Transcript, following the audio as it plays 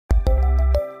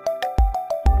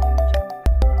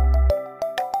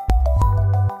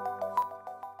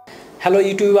Hello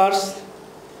YouTubers,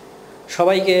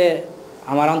 সবাইকে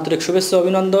আমার আন্তরিক শুভেচ্ছা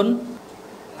অভিনন্দন।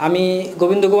 আমি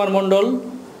গোবিন্দ কুমার মণ্ডল।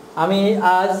 আমি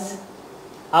আজ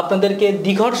আপনাদেরকে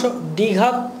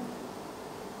দ্বিঘাত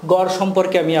গড়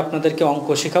সম্পর্কে আমি আপনাদেরকে অঙ্ক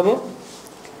শেখাবো,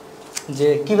 যে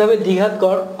কিভাবে দ্বিঘাত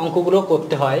গড় অঙ্কগুলো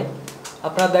করতে হয়।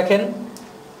 আপনারা দেখেন,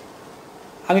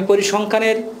 আমি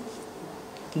পরিসংখ্যানের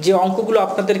যে অঙ্কগুলো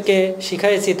আপনাদেরকে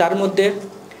শিখাইছি তার মধ্যে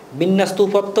বিন্যস্ত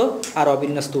উপাত্ত আর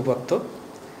অবিন্যস্ত উপাত্ত।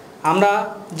 আমরা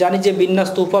জানি যে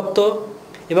বিন্যস্ত উপাত্ত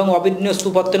এবং অবিন্যস্ত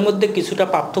উপাত্তের মধ্যে কিছুটা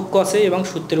পার্থক্য আছে এবং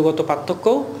সূত্রগত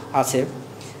পার্থক্যও আছে।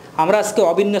 আমরা আজকে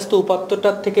অবিন্যস্ত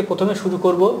উপাত্তটার থেকে প্রথমে শুরু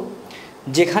করব,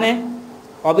 যেখানে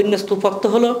অবিন্যস্ত উপাত্ত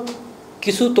হলো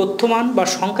কিছু তথ্যমান বা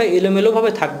সংখ্যা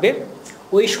এলোমেলোভাবে থাকবে।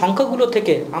 ওই সংখ্যাগুলো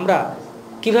থেকে আমরা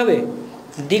কিভাবে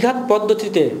দ্বিঘাত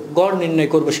পদ্ধতিতে গড় নির্ণয়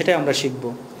করব সেটাই আমরা শিখব।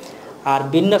 আর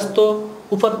বিন্যস্ত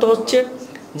উপাত্ত হচ্ছে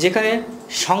যেখানে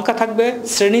সংখ্যা থাকবে,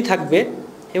 শ্রেণী থাকবে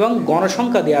এবং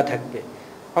গণসংখ্যা দেওয়া থাকবে,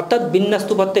 অর্থাৎ বিন্যস্ত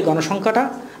উপাত্তে গণসংখ্যাটা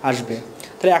আসবে।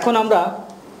 তাহলে এখন আমরা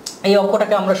এই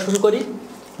অঙ্কটাকে আমরা শুরু করি।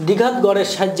 দ্বিঘাত গড়ের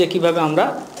সাহায্যে কিভাবে আমরা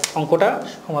অঙ্কটা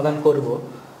সমাধান করব।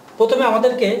 প্রথমে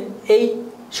আমাদেরকে এই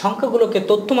সংখ্যাগুলোকে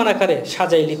তথ্যমান আকারে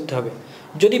সাজাই লিখতে হবে।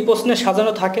 যদি প্রশ্নে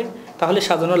সাজানো থাকে তাহলে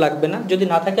সাজানো লাগবে না, যদি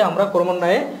না থাকে আমরা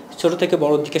ক্রমান্বয়ে ছোট থেকে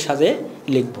বড় দিকে সাজিয়ে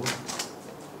লিখব।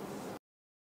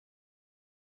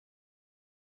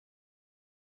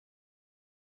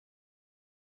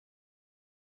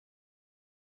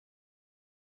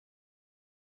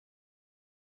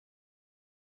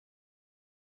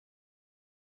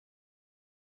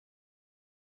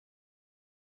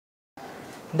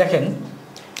 দেখেন,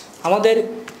 আমাদের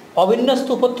অবিন্যস্ত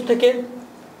উপাত্ত থেকে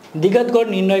দ্বিঘাত গড়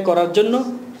নির্ণয় করার জন্য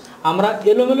আমরা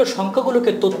এলোমেলো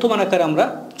সংখ্যাগুলোকে তথ্যমান আকারে আমরা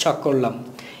ছক করলাম।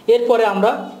 এরপরে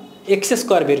আমরা এক্স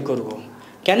স্কোয়ার বের করব।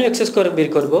 কেন এক্স স্কোয়ার বের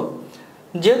করব?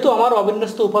 যেহেতু আমার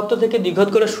অবিন্যস্ত উপাত্ত থেকে দ্বিঘাত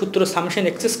গড়ের সূত্র summation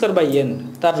x square by N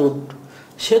তার রুট,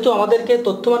 সেহেতু আমাদেরকে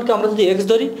তথ্যমানকে আমরা যদি এক্স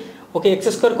ধরি, ওকে এক্স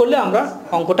স্কোয়ার করলে আমরা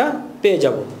অঙ্কটা পেয়ে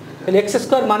যাব। তাহলে এক্স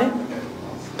স্কোয়ার মানে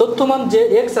তথ্যমান যে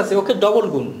এক্স আছে ওকে ডবল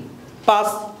গুণ 5,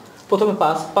 প্রথমে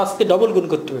 5কে ডবল গুণ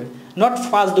করতে হবে, নট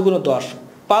 5 দুগুণ 10,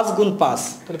 5 গুণ 5,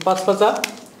 তাহলে 5 5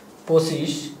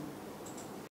 25,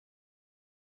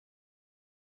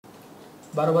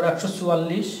 12 12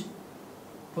 144,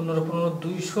 15 15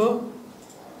 200,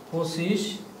 25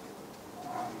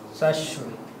 400,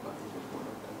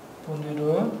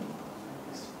 15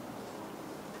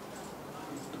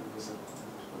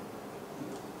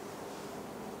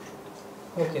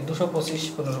 ওকে 225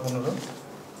 15 15।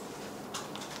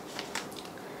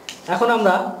 এখন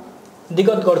আমরা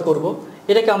দ্বিঘাত গড় করব,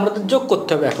 এটাকে আমাদের যোগ করতে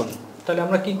হবে এখন। তাহলে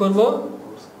আমরা কি করব?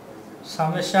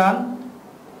 সামেশান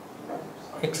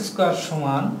এক্স স্কোয়ার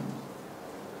সমান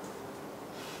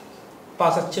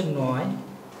 5 হচ্ছে 9,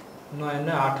 9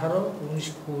 9 18, 19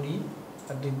 20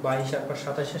 আর 2 22 আর 5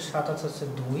 27, 7 হচ্ছে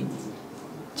 2,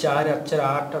 4 আর 4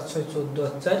 8 আর 6 14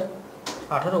 আর 4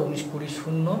 18, 19 20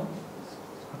 0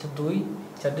 আচ্ছা 2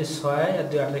 4 2 6 আর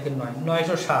 2 8 9,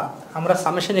 907। আমরা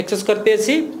সামেশান এক্স স্কোয়ার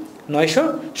পেয়েছি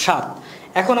 907।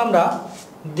 এখন আমরা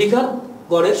দ্বিঘাত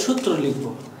গড়ের সূত্র লিখব।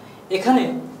 এখানে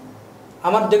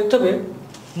আমার দেখতে হবে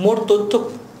মোট তথ্য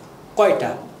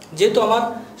কয়টা। যেহেতু আমার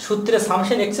সূত্রে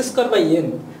summation x square by N,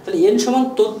 তাহলে এন সমান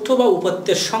তথ্য বা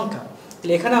উপাত্তের সংখ্যা।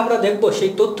 তাহলে এখানে আমরা দেখব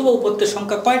সেই তথ্য বা উপাত্তের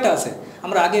সংখ্যা কয়টা আছে।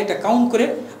 আমরা আগে এটা কাউন্ট করে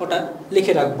ওটা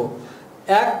লিখে রাখবো।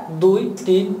 1 2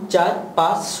 3 4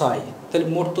 5 6, তাহলে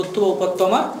মোট তথ্য বা উপাত্ত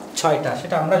আমার 6টা,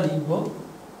 সেটা আমরা লিখব।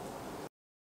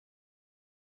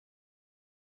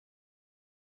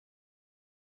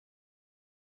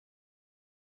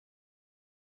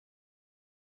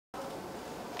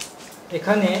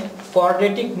 এখানে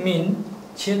কোয়াড্রেটিক মিন,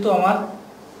 সেহেতু আমার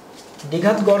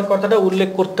দ্বিঘাত গড় কথাটা উল্লেখ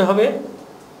করতে হবে।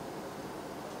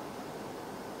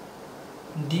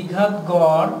 দ্বিঘাত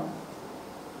গড়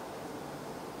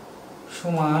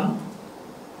সমান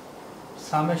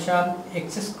summation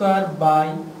x square by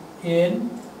N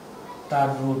তার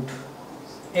রুট,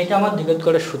 এটা আমার দ্বিঘাত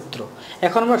গড়ের সূত্র।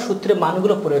 এখন আমরা সূত্রে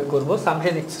মানগুলো প্রয়োগ করব।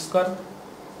 Summation x square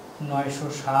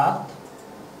 907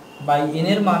 by N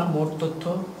এর মান মোট তথ্য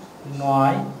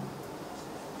 9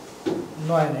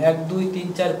 9 1 2 3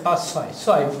 4 5 6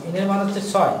 6, এনের মান হচ্ছে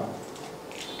 6,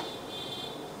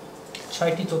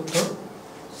 6টি তথ্য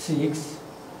 6।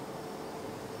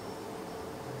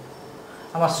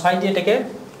 আমার 6 দিয়ে এটাকে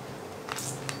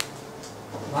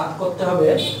ভাগ করতে হবে।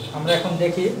 আমরা এখন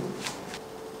দেখি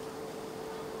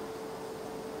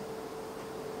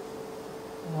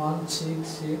 1 6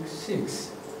 6 6,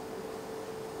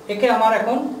 একে আমার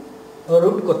এখন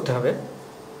রুট করতে হবে।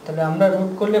 তাহলে আমরা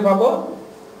রুট করলে পাবো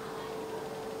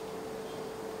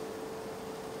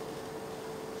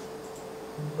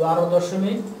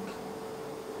 12.1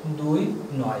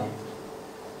 29।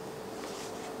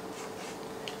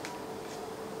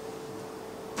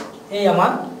 এই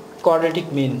আমার কোয়াড্রেটিক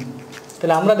মিন।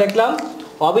 তাহলে আমরা দেখলাম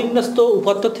অবিন্যস্ত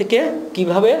উপাত্ত থেকে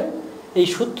কিভাবে এই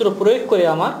সূত্র প্রয়োগ করে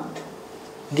আমার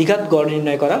দ্বিঘাত গড়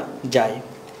নির্ণয় করা যায়।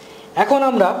 এখন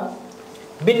আমরা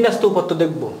বিন্যস্ত উপাত্ত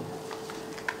দেখব।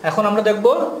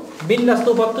 বিন্যস্ত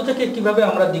উপাত্ত থেকে কিভাবে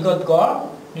আমরা দ্বিঘাত গড়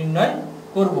নির্ণয়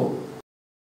করব।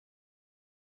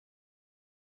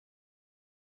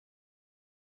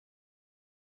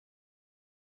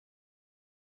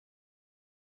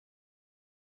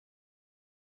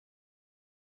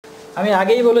 আমি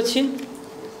আগেই বলেছি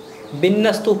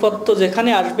বিন্যস্ত উপাত্ত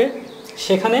যেখানে আসবে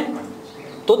সেখানে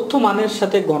তথ্য মানের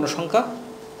সাথে গণসংখ্যা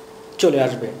চলে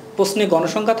আসবে। প্রশ্নে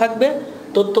গণসংখ্যা থাকবে,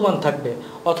 তথ্যমান থাকবে,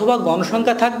 অথবা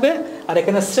গণসংখ্যা থাকবে আর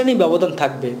এখানে শ্রেণী ব্যবধান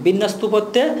থাকবে। বিন্যস্ত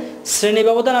উপাত্তে শ্রেণী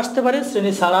ব্যবধান আসতে পারে,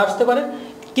 শ্রেণী ছাড়া আসতে পারে,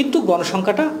 কিন্তু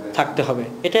গণসংখ্যাটা থাকতে হবে।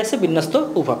 এটা আছে বিন্যস্ত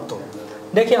উপাত্ত।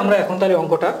 দেখি আমরা এখন তাহলে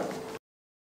অঙ্কটা।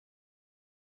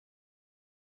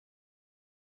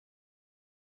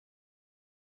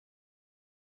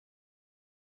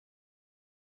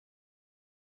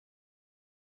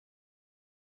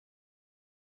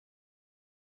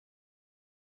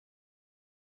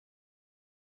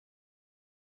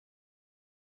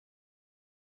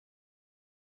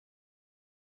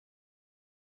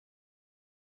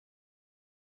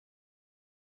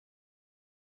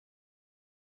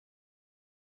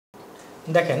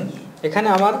 দেখেন এখানে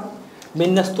আমার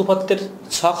বিন্যস্ত উপাত্তের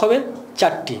ছক হবে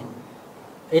 4টি।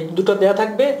 এই দুটো দেওয়া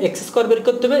থাকবে, এক্স স্কোয়ার বের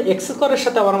করতে হবে, এক্স স্কোয়ারের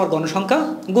সাথে আবার আমার গণসংখ্যা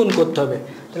গুণ করতে হবে।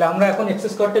 তাহলে আমরা এখন এক্স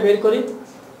স্কোয়ারটা বের করি।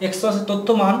 এক্স আছে তথ্য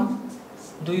মান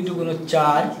 2 2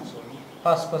 4,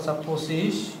 5 5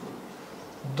 25,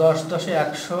 10 10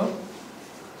 100,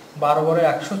 12 12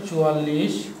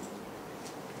 144,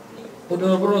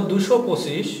 15 15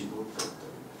 225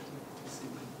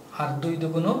 আর 2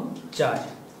 2 4,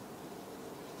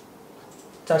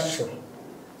 400,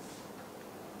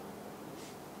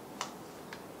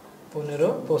 15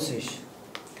 25।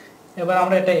 এবার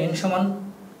আমরা এটা n সমান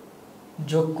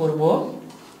যোগ করব।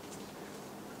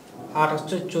 8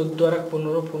 হচ্ছে 14 আর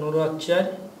 15, 15 আর 4,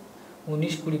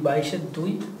 19 20 22 এর 2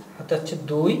 হাতে হচ্ছে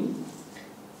 2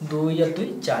 2 আর 2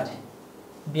 4,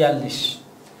 42।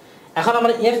 এখন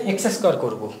আমরা f x স্কয়ার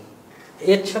করব।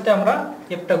 এর সাথে আমরা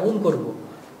fটা গুণ করব।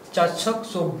 4 ছক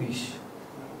 24,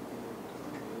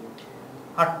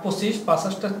 8 25, 5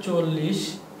 8 40,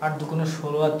 8 2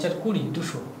 16 আর 4 20,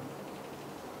 200,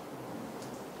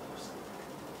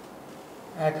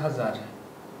 1000,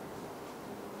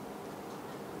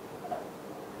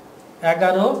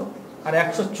 11 আর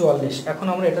 144। এখন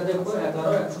আমরা এটা দেখব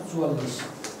 11 144,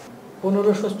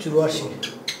 1584,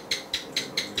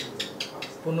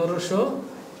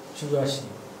 1584।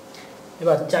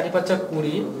 এবার 4 5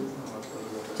 20,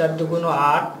 4 2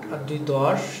 8 আর 2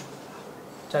 10,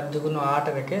 4 2 8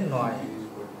 আর 1 9,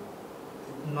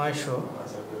 900।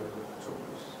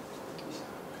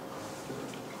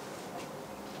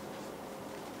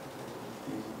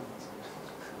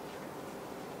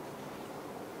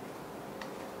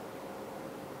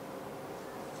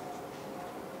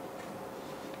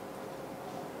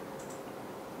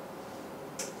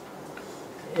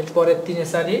 এরপরে 3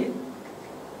 4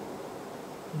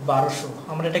 1200।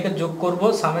 আমরা এটাকে যোগ করব।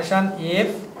 সামেশন f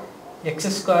x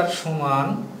স্কয়ার সমান,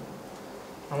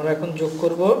 আমরা এখন যোগ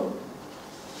করব।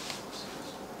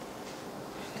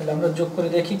 তাহলে আমরা যোগ করে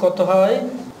দেখি কত হয়।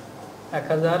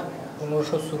 1000,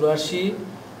 1584,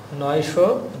 900,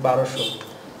 1200।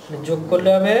 যোগ করলে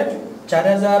হবে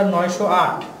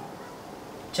 4908,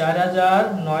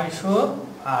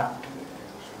 4908।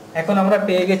 এখন আমরা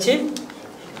পেয়ে গেছি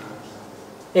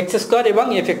এক্স স্কোয়ার এবং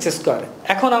এফ এক্স স্কোয়ার।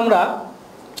 এখন আমরা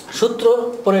সূত্র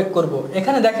প্রয়োগ করব।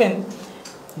 এখানে দেখেন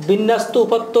বিন্যস্ত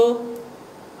উপাত্ত,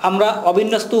 আমরা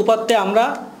অবিন্যস্ত উপাত্তে আমরা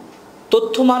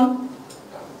তথ্যমান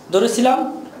ধরেছিলাম,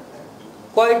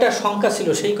 কয়টা সংখ্যা ছিল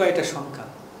সেই কয়টা সংখ্যা,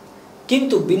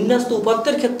 কিন্তু বিন্যস্ত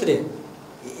উপাত্তের ক্ষেত্রে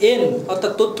n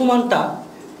অর্থাৎ তথ্যমানটা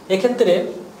এক্ষেত্রে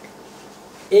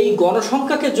এই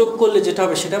গণসংখ্যাকে যোগ করলে যেটা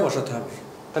হবে সেটা বসাতে হবে।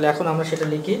 তাহলে এখন আমরা সেটা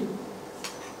লিখি।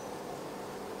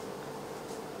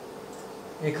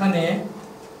 এখানে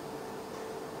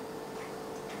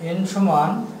n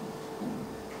সমান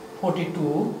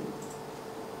 42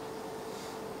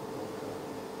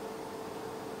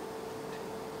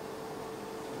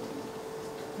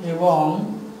 এবং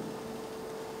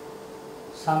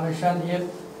সামেশন f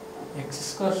x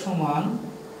স্কয়ার সমান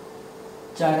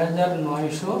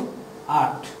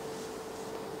 4908।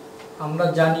 আমরা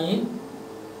জানি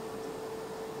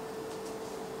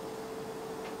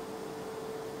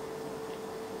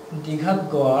দ্বিঘাত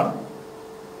গড়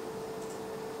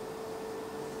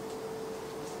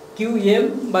কিউ এম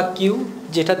বা কিউ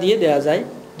যেটা দিয়ে দেওয়া যায়,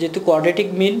 যেহেতু কোয়াড্রেটিক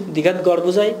মিন দ্বিঘাত গড়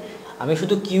বোঝায়, আমি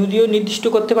শুধু কিউ দিয়েও নির্দিষ্ট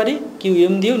করতে পারি, কিউ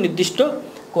এম দিয়েও নির্দিষ্ট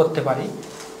করতে পারি।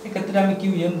 এক্ষেত্রে আমি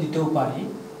কিউ এম দিতেও পারি।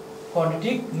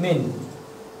 Quadratic mean,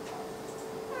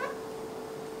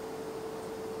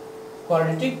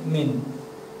 quadratic mean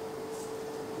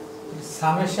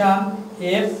summation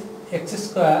F x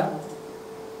square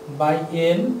by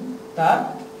N তার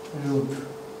root.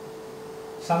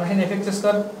 Summation F x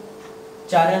square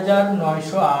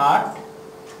 4908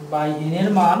 by N এর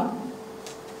মান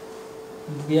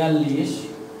 42।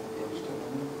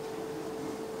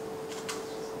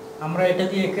 আমরা এটা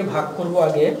দিয়ে একে ভাগ করব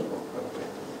আগে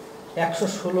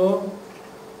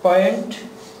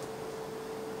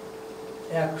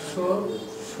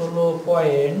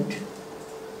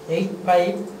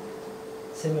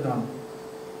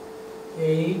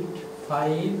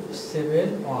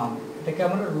এটাকে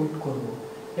আমরা রুট করব।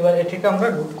 এবার এটাকে আমরা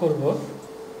রুট করব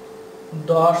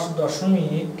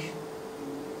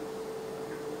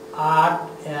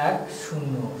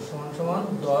 10.810 সমান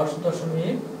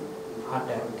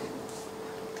 10.81।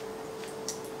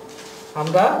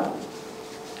 আমরা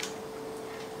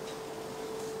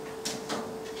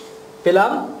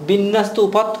পেলাম বিন্যস্ত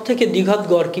উপাত্ত থেকে দ্বিঘাত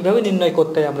গড় কিভাবে নির্ণয়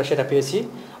করতে হয় আমরা সেটা পেয়েছি।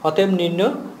 অতএব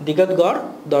নির্ণয় দ্বিঘাত গড়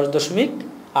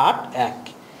 10.81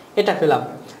 এটা পেলাম।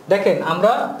 দেখেন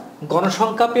আমরা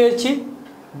গণসংখ্যা পেয়েছি,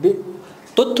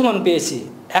 তথ্যমান পেয়েছি।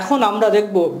 এখন আমরা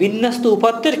দেখব বিন্যস্ত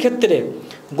উপাত্তের ক্ষেত্রে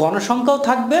গণসংখ্যাও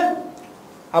থাকবে,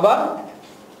 আবার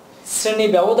শ্রেণী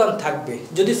ব্যবধান থাকবে।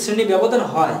 যদি শ্রেণী ব্যবধান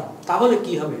হয় তাহলে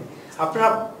কি হবে আপনারা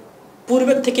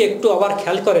পূর্বের থেকে একটু আবার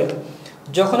খেয়াল করেন।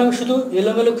 যখন আমি শুধু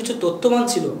এলোমেলো কিছু তথ্যমান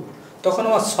ছিল তখন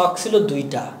আমার ছক ছিল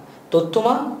দুইটা,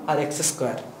 তথ্যমান আর এক্স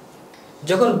স্কোয়ার।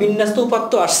 যখন বিন্যস্ত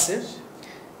উপাত্ত আসছে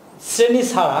শ্রেণী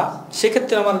ছাড়া,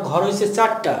 সেক্ষেত্রে আমার ঘর হয়েছে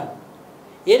 4টা।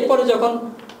 এরপরে যখন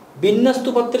বিন্যস্ত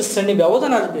উপাত্তের শ্রেণী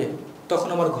ব্যবধান আসবে তখন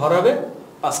আমার ঘর হবে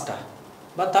 5টা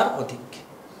বা তার অধিক।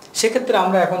 সেক্ষেত্রে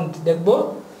আমরা এখন দেখব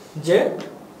যে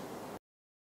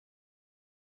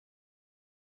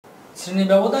শ্রেণী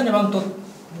ব্যবধান এবং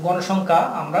গণসংখ্যা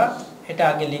আমরা এটা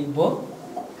আগে লিখব।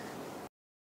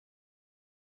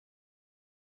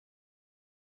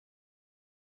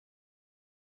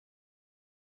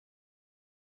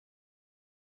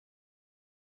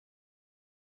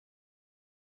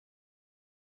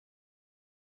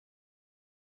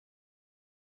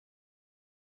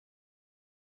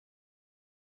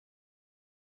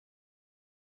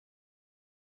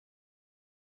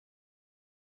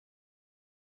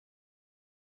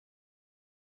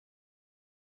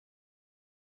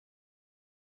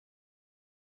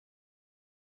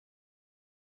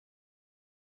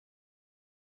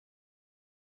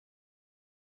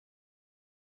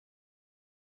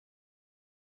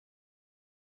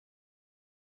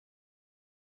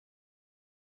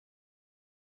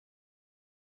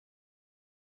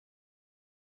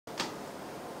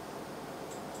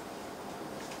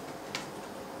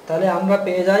 তাহলে আমরা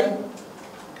পেয়ে যাই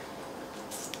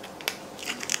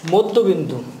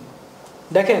মধ্যবিন্দু।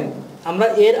 দেখেন আমরা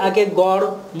এর আগে গড়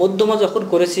মধ্যমা যখন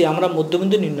করেছি আমরা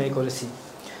মধ্যবিন্দু নির্ণয় করেছি।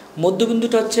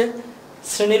 মধ্যবিন্দুটা হচ্ছে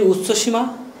শ্রেণীর উচ্চসীমা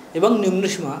এবং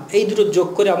নিম্নসীমা, এই দুটো যোগ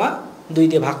করে আমার 2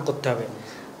 দিয়ে ভাগ করতে হবে।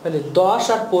 তাহলে 10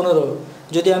 আর 15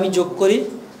 যদি আমি যোগ করি,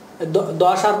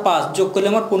 10 আর 5 যোগ করলে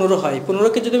আমার 15 হয়।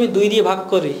 15কে যদি আমি 2 দিয়ে ভাগ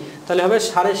করি তাহলে হবে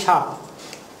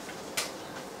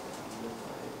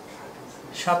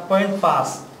 7.5।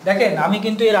 দেখেন আমি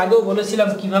কিন্তু এর আগেও বলেছিলাম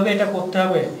কিভাবে এটা করতে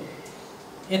হবে।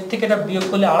 এর থেকে এটা বিয়োগ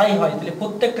করলে 2.5 হয়, তাহলে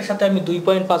প্রত্যেকটার সাথে আমি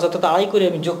 2.5 অর্থাৎ 2.5 করে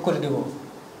আমি যোগ করে দেব।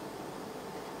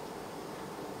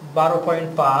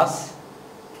 12.5,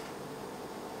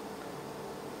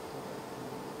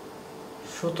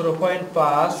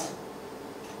 17.5,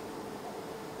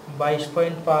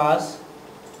 22.5,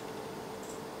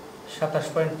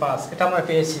 27.5 এটা আমরা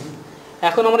পেয়েছি।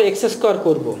 এখন আমরা এক্স স্কোয়ার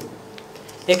করব।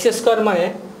 এক্স স্কোয়ার মানে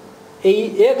এই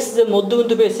এক্স যে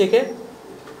মধ্যবিন্দু পেয়েছি একে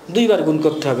 2 বার গুণ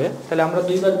করতে হবে। তাহলে আমরা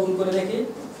 2 বার গুণ করে দেখি।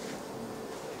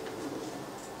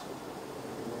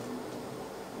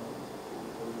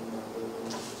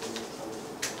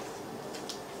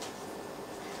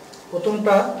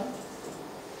 প্রথমটা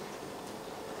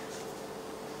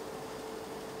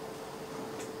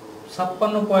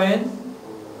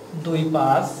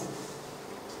 56.25,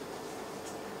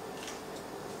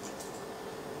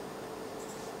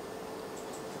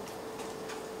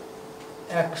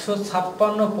 একশো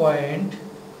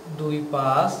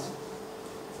 56.25,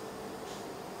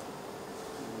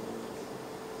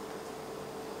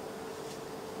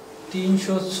 306.25,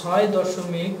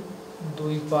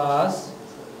 306.25,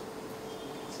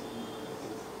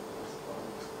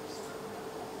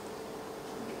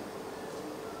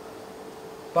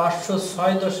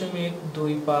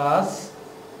 506.25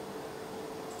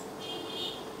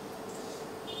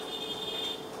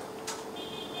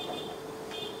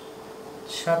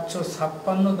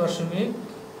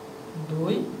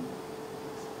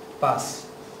 756.25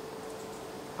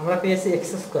 আমরা পেয়েছি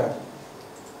এক্স স্কোয়ার।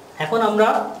 এখন আমরা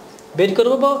বের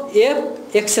করব এফ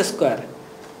এক্স স্কোয়ার।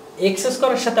 এক্স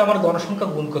স্কোয়ারের সাথে আমার গণসংখ্যা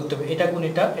গুণ করতে হবে, এটা গুণ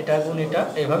এটা, এটা গুণ এটা,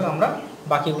 এইভাবে আমরা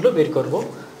বাকিগুলো বের করব।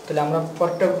 তাহলে আমরা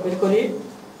পরটা বের করি।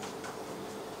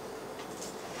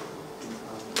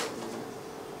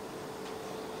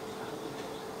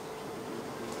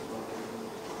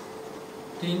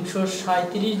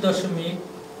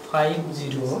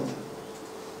 $337.50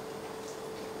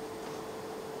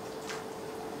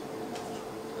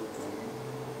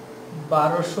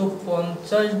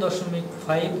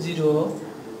 $1250.50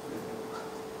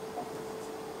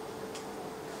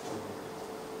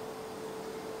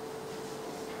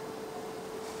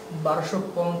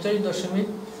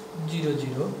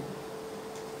 $1250.00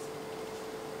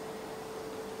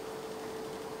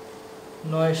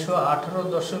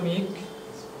 918.75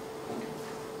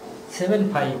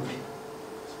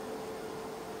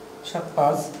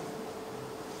 75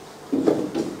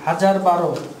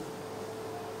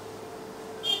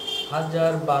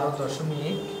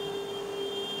 1012.50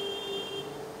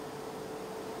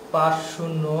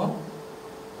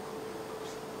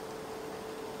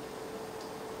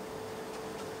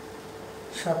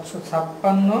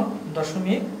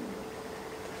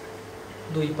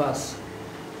 756.25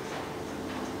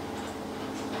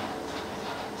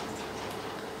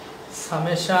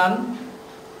 সামেশন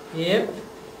এফ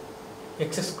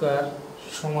এক্স স্কোয়ার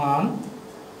সমান,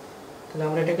 তাহলে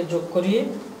আমরা এটাকে যোগ করি।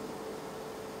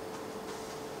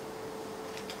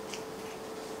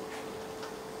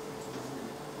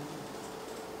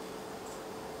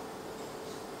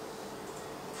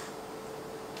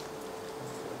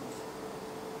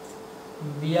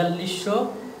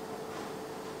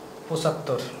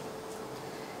 $4275।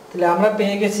 তাহলে আমরা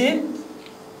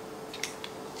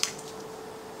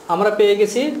পেয়ে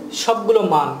গেছি সবগুলো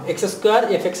মান x square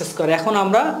F x square. এখন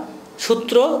আমরা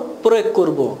সূত্র প্রয়োগ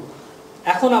করব।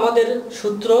 এখন আমাদের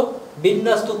সূত্র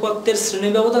বিন্যস্ত উপাত্তের শ্রেণী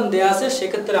ব্যবধান দেওয়া আছে,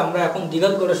 সেক্ষেত্রে আমরা এখন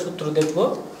দ্বিঘাত গড়ের সূত্র দেখব।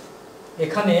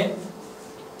 এখানে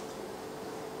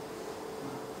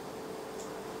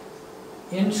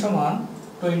n সমান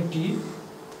 20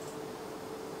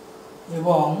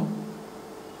 এবং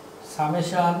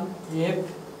সামেশন এফ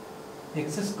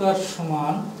এক্স স্কোয়ার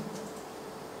সমান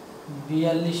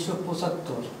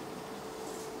 4275।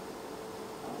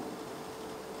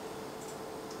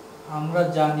 আমরা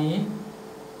জানি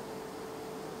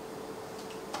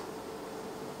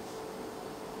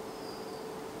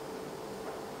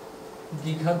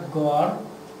দ্বিঘাত গড়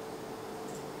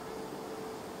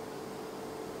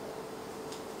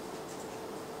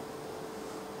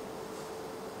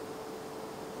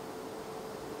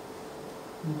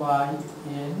বাই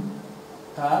n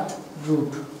তার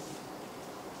রুট।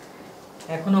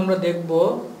 এখন আমরা দেখব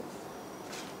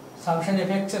summation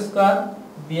F x square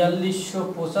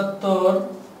 4275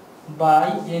 by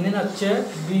n হচ্ছে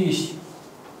 20।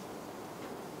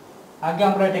 আগে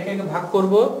আমরা এটাকে ভাগ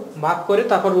করব, ভাগ করে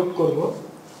তারপর রুট করব।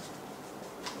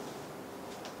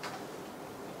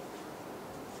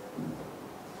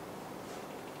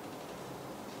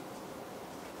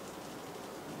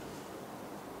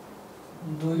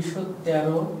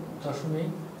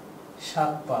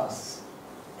 $213.75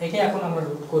 একে এখন আমরা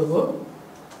রুট করব।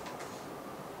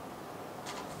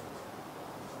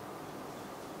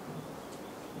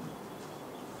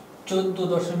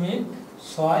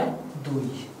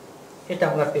 $14.62 এটা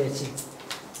আমরা পেয়েছি।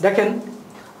 দেখেন,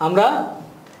 আমরা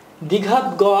দ্বিঘাত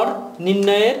গড়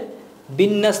নির্ণয়ের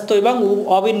বিন্যস্ত এবং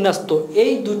অবিন্যস্ত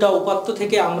এই দুটা উপাত্ত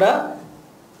থেকে আমরা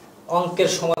অঙ্কের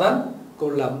সমাধান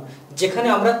করলাম, যেখানে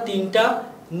আমরা তিনটা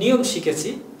নিয়ম শিখেছি।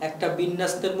 একটা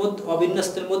বিন্যস্তের মধ্যে,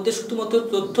 অবিন্যস্তের মধ্যে শুধুমাত্র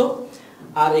তথ্য,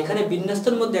 আর এখানে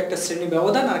বিন্যস্তের মধ্যে একটা শ্রেণী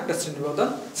ব্যবধান আর একটা শ্রেণী ব্যবধান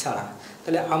ছাড়া।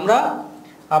 তাহলে আমরা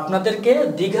আপনাদেরকে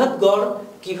দ্বিঘাত গড়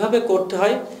কিভাবে করতে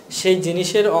হয় সেই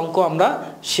জিনিসের অঙ্ক আমরা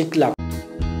শিখলাম।